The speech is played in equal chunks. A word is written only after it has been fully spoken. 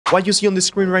What you see on the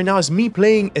screen right now is me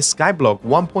playing a Skyblock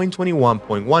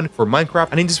 1.21.1 for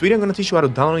Minecraft, and in this video I'm going to teach you how to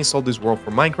download and install this world for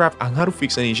Minecraft and how to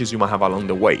fix any issues you might have along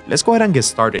the way. Let's go ahead and get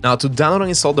started. Now, to download and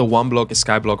install the OneBlock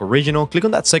Skyblock original, click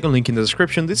on that second link in the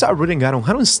description. This is a written guide on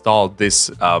how to install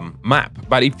this map,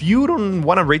 but if you don't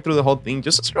want to read through the whole thing,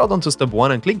 just scroll down to step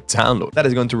 1 and click download. That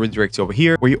is going to redirect you over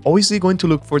here, where you're obviously going to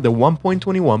look for the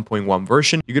 1.21.1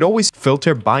 version. You could always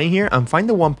filter by here and find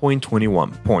the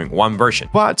 1.21.1 version,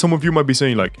 but some of you might be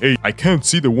saying like, hey, I can't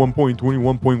see the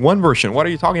 1.21.1 version. What are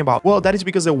you talking about? Well, that is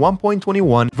because the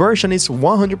 1.21 version is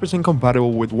 100%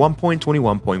 compatible with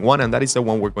 1.21.1, and that is the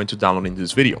one we're going to download in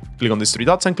this video. Click on these three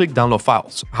dots and click download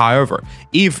files. However,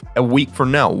 if a week from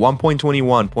now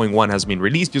 1.21.1 has been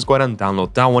released, just go ahead and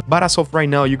download that one. But as of right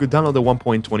now, you could download the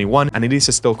 1.21 and it is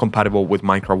still compatible with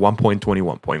Minecraft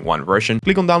 1.21.1 version.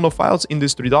 Click on download files in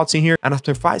these three dots in here, and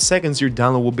after 5 seconds your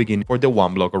download will begin for the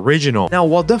OneBlock original. Now,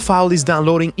 while the file is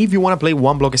downloading, if you want to play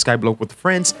OneBlock Skyblock with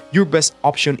friends, your best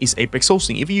option is Apex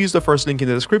Hosting. If you use the first link in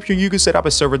the description, you can set up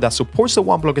a server that supports the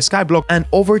OneBlock Skyblock and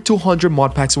over 200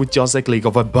 mod packs with just a click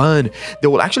of a button. They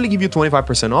will actually give you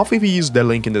 25% off if you use the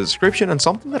link in the description. And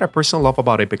something that I personally love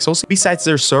about Apex Hosting, besides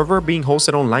their server being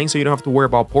hosted online so you don't have to worry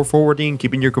about port forwarding,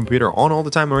 keeping your computer on all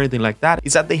the time or anything like that,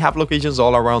 is that they have locations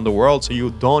all around the world so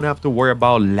you don't have to worry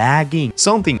about lagging.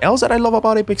 Something else that I love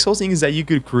about Apex Hosting is that you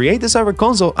could create the server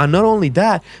console, and not only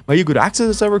that, but you could access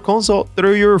the server console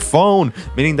through your phone,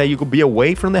 meaning that you could be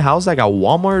away from the house like a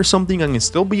Walmart or something and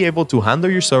still be able to handle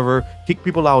your server, kick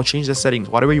people out, change the settings,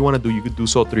 whatever you want to do, you could do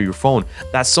so through your phone.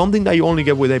 That's something that you only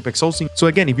get with Apex Hosting. So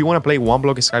again, if you want to play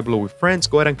OneBlock Skyblock with friends,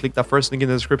 go ahead and click that first link in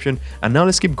the description. And now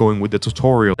let's keep going with the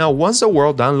tutorial. Now, once the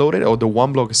world downloaded or the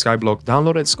OneBlock Skyblock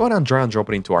downloaded, let's go ahead and drag and drop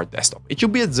it into our desktop. It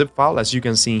should be a zip file as you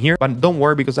can see here, but don't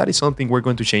worry because that is something we're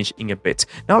going to change in a bit.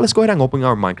 Now let's go ahead and open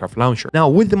our Minecraft launcher. Now,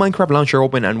 with the Minecraft launcher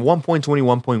open and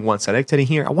 1.21.1 selected in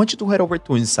here, I want you to head over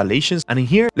to installations, and in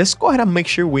here let's go ahead and make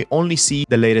sure we only see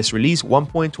the latest release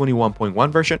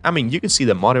 1.21.1 version. I mean, you can see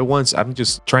the modded ones. I'm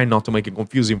just trying not to make it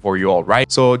confusing for you all,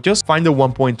 right? So just find the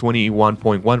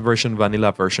 1.21.1 version,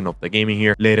 vanilla version of the game in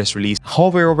here, latest release,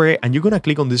 hover over it, and you're gonna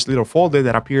click on this little folder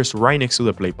that appears right next to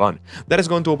the play button. That is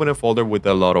going to open a folder with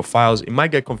a lot of files. It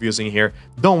might get confusing here.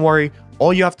 Don't worry,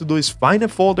 all you have to do is find a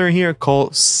folder here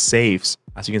called saves.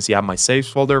 As you can see, I have my saves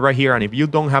folder right here, and if you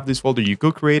don't have this folder, you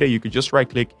could create it. You could just right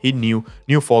click, hit new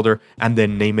folder, and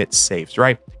then name it saves,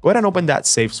 right? Go ahead and open that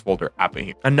saves folder up in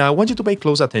here. And now I want you to pay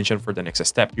close attention for the next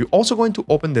step. You're also going to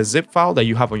open the zip file that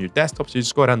you have on your desktop. So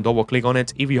just go ahead and double click on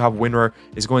it. If you have WinRAR,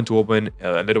 it's going to open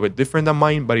a little bit different than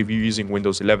mine, but if you're using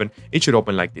Windows 11, it should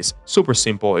open like this. Super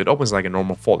simple. It opens like a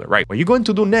normal folder, right? What you're going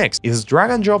to do next is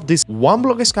drag and drop this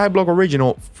OneBlock Skyblock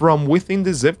original from within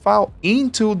the zip file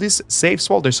into this saves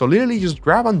folder. So literally just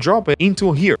grab and drop it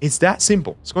into here. It's that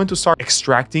simple. It's going to start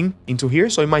extracting into here,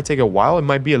 so it might take a while. It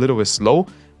might be a little bit slow,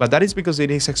 but that is because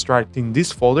it is extracting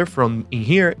this folder from in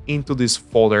here into this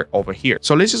folder over here.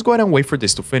 So let's just go ahead and wait for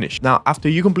this to finish. Now, after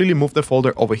you completely move the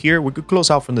folder over here, we could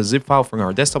close out from the zip file from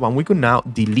our desktop and we could now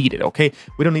delete it, okay?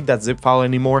 We don't need that zip file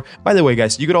anymore. By the way,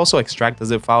 guys, you could also extract the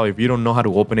zip file. If you don't know how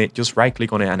to open it, just right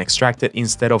click on it and extract it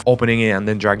instead of opening it and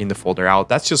then dragging the folder out.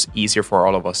 That's just easier for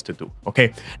all of us to do,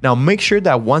 okay? Now, make sure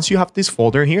that once you have this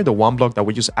folder here, the OneBlock that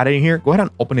we just added in here, go ahead and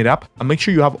open it up and make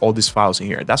sure you have all these files in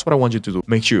here. That's what I want you to do.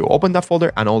 Make sure you open that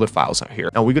folder and all the files are here.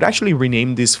 Now we could actually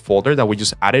rename this folder that we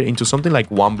just added into something like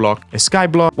OneBlock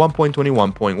Skyblock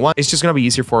 1.21.1. It's just gonna be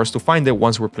easier for us to find it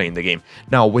once we're playing the game.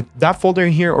 Now with that folder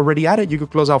here already added, you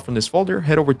could close out from this folder,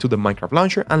 head over to the Minecraft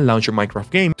launcher and launch your Minecraft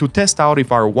game to test out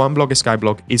if our OneBlock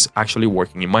Skyblock is actually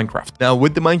working in Minecraft. Now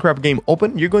with the Minecraft game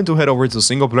open, you're going to head over to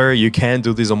single player. You can't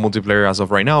do this on multiplayer as of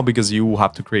right now because you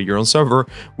have to create your own server,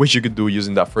 which you could do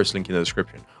using that first link in the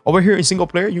description. Over here in single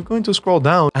player, you're going to scroll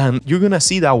down and you're gonna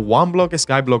see that OneBlock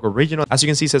Skyblock original. As you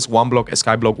can see, it says OneBlock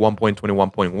Skyblock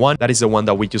 1.21.1. That is the one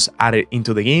that we just added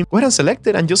into the game. Go ahead and select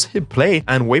it and just hit play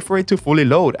and wait for it to fully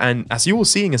load. And as you will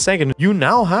see in a second, you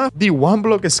now have the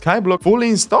OneBlock Skyblock fully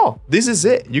installed. This is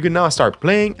it. You can now start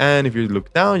playing, and if you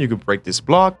look down, you can break this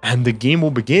block and the game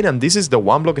will begin. And this is the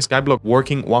OneBlock Skyblock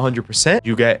working 100%.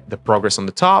 You get the progress on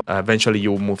the top. Eventually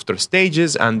you will move through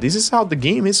stages, and this is how the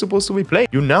game is supposed to be played.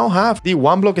 You now have the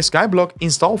OneBlock Skyblock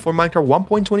installed for Minecraft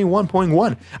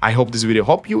 1.21.1. I hope this video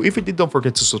helped you. If it did, don't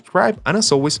forget to subscribe, and as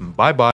always, bye bye.